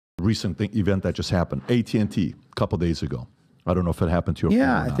recent event that just happened, AT&T, a couple days ago. I don't know if it happened to you.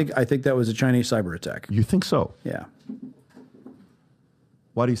 Yeah, I think that was a Chinese cyber attack. You think so? Yeah.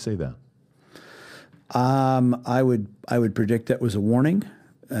 Why do you say that? I would predict that was a warning,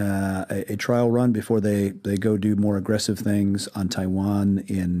 a trial run before they go do more aggressive things on Taiwan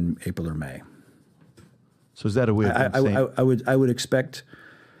in April or May. So is that a way of saying? I would expect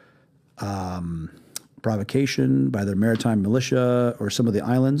provocation by their maritime militia or some of the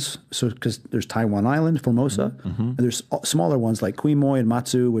islands. So because there's Taiwan Island, Formosa, and there's smaller ones like Quemoy and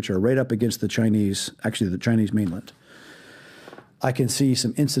Matsu, which are right up against the Chinese mainland. I can see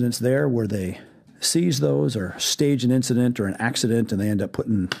some incidents there where they seize those or stage an incident or an accident, and they end up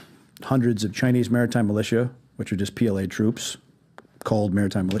putting hundreds of Chinese maritime militia, which are just PLA troops called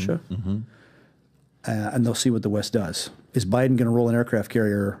maritime militia, and they'll see what the West does. Is Biden going to roll an aircraft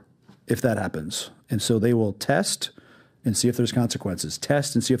carrier if that happens? And so they will test and see if there's consequences.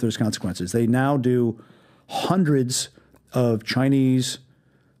 Test and see if there's consequences. They now do hundreds of Chinese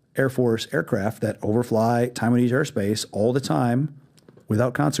Air Force aircraft that overfly Taiwanese airspace all the time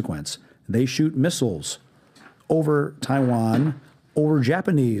without consequence. They shoot missiles over Taiwan, over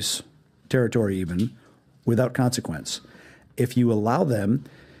Japanese territory even, without consequence. If you allow them,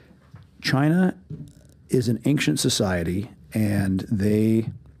 China is an ancient society, and they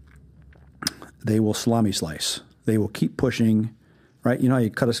will salami slice. They will keep pushing, right? You know how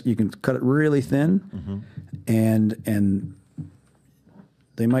you can cut it really thin, and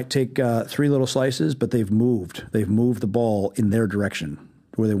they might take 3 little slices, but they've moved the ball in their direction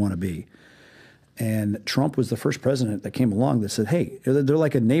where they want to be. And Trump was the first president that came along that said, hey, they're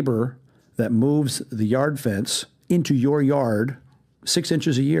like a neighbor that moves the yard fence into your yard 6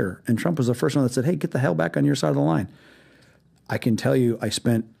 inches a year. And Trump was the first one that said, hey, get the hell back on your side of the line. I can tell you, I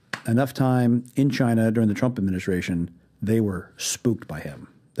spent enough time in China during the Trump administration. They were spooked by him.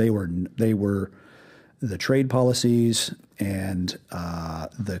 They were the trade policies and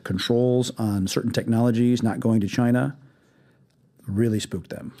the controls on certain technologies not going to China really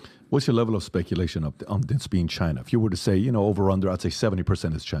spooked them. What's your level of speculation on this being China? If you were to say, over under, I'd say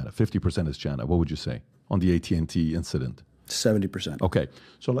 70% is China, 50% is China. What would you say on the AT&T incident? 70%. Okay.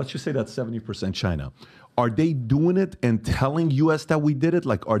 So let's just say that's 70% China. Are they doing it and telling U.S. that we did it?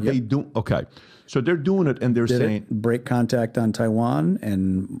 Like, are they doing? Okay. So they're doing it and they're saying. Break contact on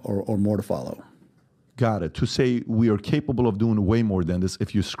Taiwan or more to follow. Got it. To say we are capable of doing way more than this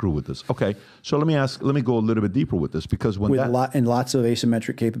if you screw with this. Okay. So let me go a little bit deeper with this, because when lots of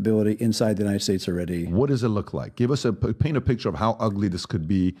asymmetric capability inside the United States already. What does it look like? Paint a picture of how ugly this could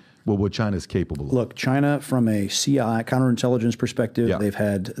be, what China is capable of. Look, China, from a CI, counterintelligence perspective, they've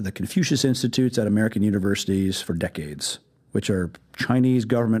had the Confucius Institutes at American universities for decades, which are Chinese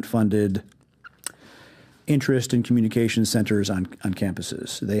government-funded interest and communication centers on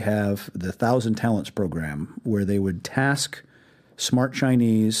campuses. They have the 1,000 Talents program, where they would task smart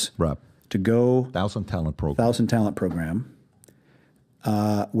Chinese to go 1,000 Talent program. 1,000 Talent program,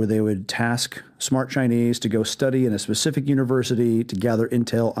 where they would task smart Chinese to go study in a specific university to gather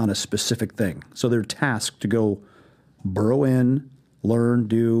intel on a specific thing. So they're tasked to go burrow in, learn,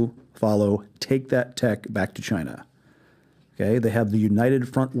 do, follow, take that tech back to China. Okay, they have the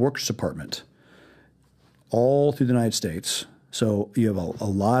United Front Works Department all through the United States. So you have a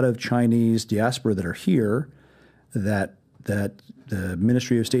lot of Chinese diaspora that are here that the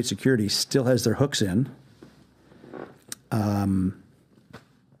Ministry of State Security still has their hooks in.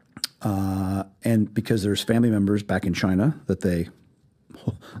 And because there's family members back in China that they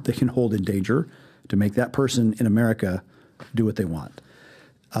can hold in danger to make that person in America do what they want.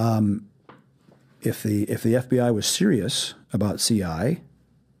 If the FBI was serious about CI,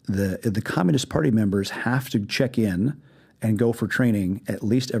 the Communist Party members have to check in and go for training at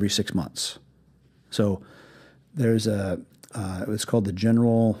least every 6 months. So there's it's called the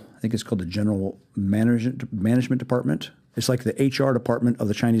General Management Department. It's like the HR department of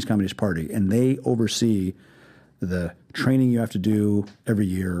the Chinese Communist Party, and they oversee the training you have to do every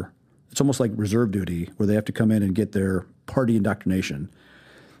year. It's almost like reserve duty, where they have to come in and get their party indoctrination.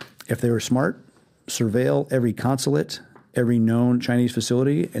 If they were smart, surveil every consulate, every known Chinese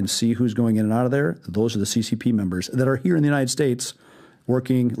facility, and see who's going in and out of there. Those are the CCP members that are here in the United States,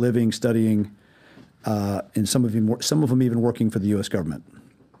 working, living, studying, and some of them even working for the U.S. government.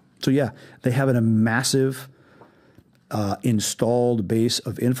 So yeah, they have a massive installed base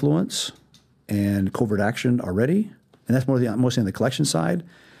of influence and covert action already, and that's mostly on the collection side.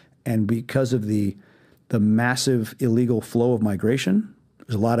 And because of the massive illegal flow of migration,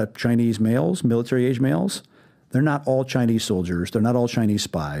 there's a lot of Chinese males, military-age males. They're not all Chinese soldiers. They're not all Chinese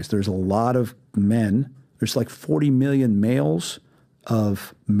spies. There's a lot of men. There's like 40 million males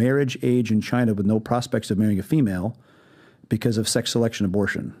of marriage age in China with no prospects of marrying a female because of sex selection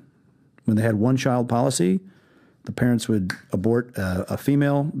abortion. When they had one-child policy, the parents would abort a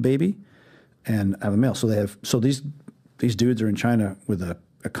female baby and have a male. So these dudes are in China with an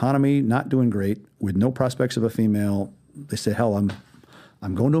economy not doing great, with no prospects of a female. They say, hell,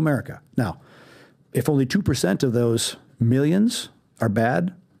 I'm going to America. Now, if only 2% of those millions are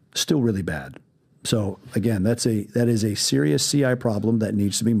bad, still really bad. So again, that is a serious CI problem that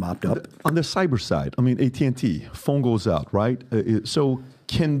needs to be mopped up. On the cyber side, I mean, AT&T, phone goes out, right? So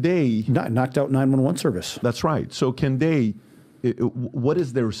can they... Knocked out 911 service. That's right. So can they... What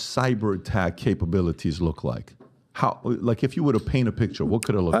does their cyber attack capabilities look like? How, like, if you were to paint a picture, what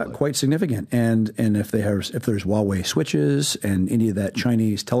could it look like? Quite significant. And if there's Huawei switches and any of that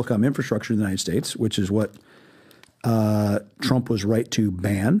Chinese telecom infrastructure in the United States, which is what Trump was right to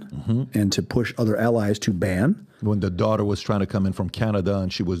ban and to push other allies to ban. When the daughter was trying to come in from Canada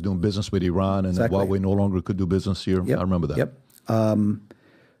and she was doing business with Iran, and Huawei no longer could do business here. Yep. I remember that. Yep.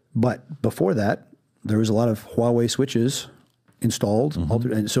 But before that, there was a lot of Huawei switches installed,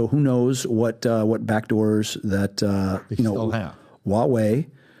 altered, and so who knows what backdoors that they still have. Huawei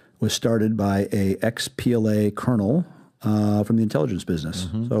was started by a ex-PLA colonel from the intelligence business.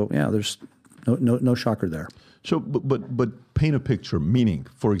 So yeah, there's no shocker there. So, but paint a picture. Meaning,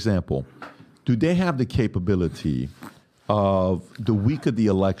 for example, do they have the capability of the week of the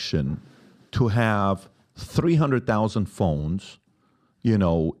election to have 300,000 phones, you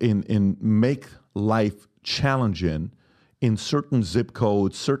know, in make life challenging in certain zip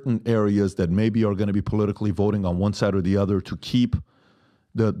codes, certain areas that maybe are going to be politically voting on one side or the other to keep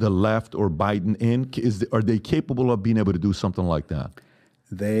the left or Biden in? Are they capable of being able to do something like that?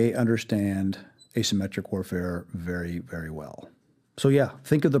 They understand asymmetric warfare very, very well. So yeah,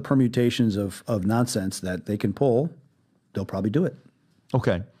 think of the permutations of nonsense that they can pull. They'll probably do it.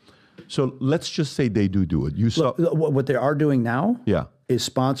 Okay. So let's just say they do it. You saw what they are doing now is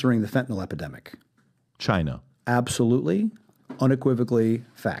sponsoring the fentanyl epidemic. China. Absolutely, unequivocally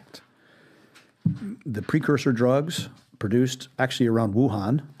fact. The precursor drugs produced actually around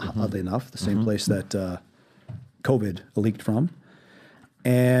Wuhan, oddly enough, the same place that COVID leaked from.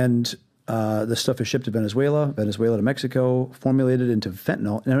 And the stuff is shipped to Venezuela, Venezuela to Mexico, formulated into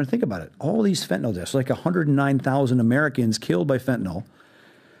fentanyl. And think about it. All these fentanyl deaths, like 109,000 Americans killed by fentanyl.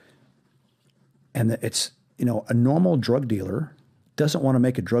 And it's, you know, a normal drug dealer doesn't want to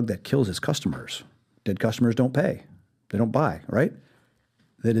make a drug that kills his customers. Dead customers don't pay. They don't buy, right?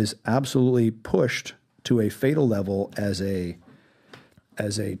 That is absolutely pushed to a fatal level as a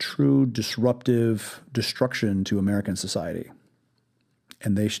true disruptive destruction to American society.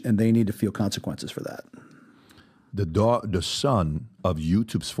 And they need to feel consequences for that. The son of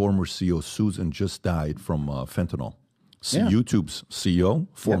YouTube's former CEO, Susan, just died from fentanyl. YouTube's CEO,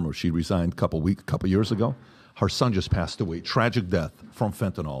 former, she resigned a couple years ago. Her son just passed away. Tragic death from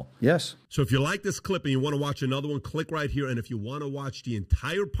fentanyl. Yes. So if you like this clip and you want to watch another one, click right here. And if you want to watch the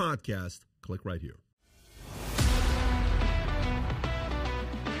entire podcast, click right here.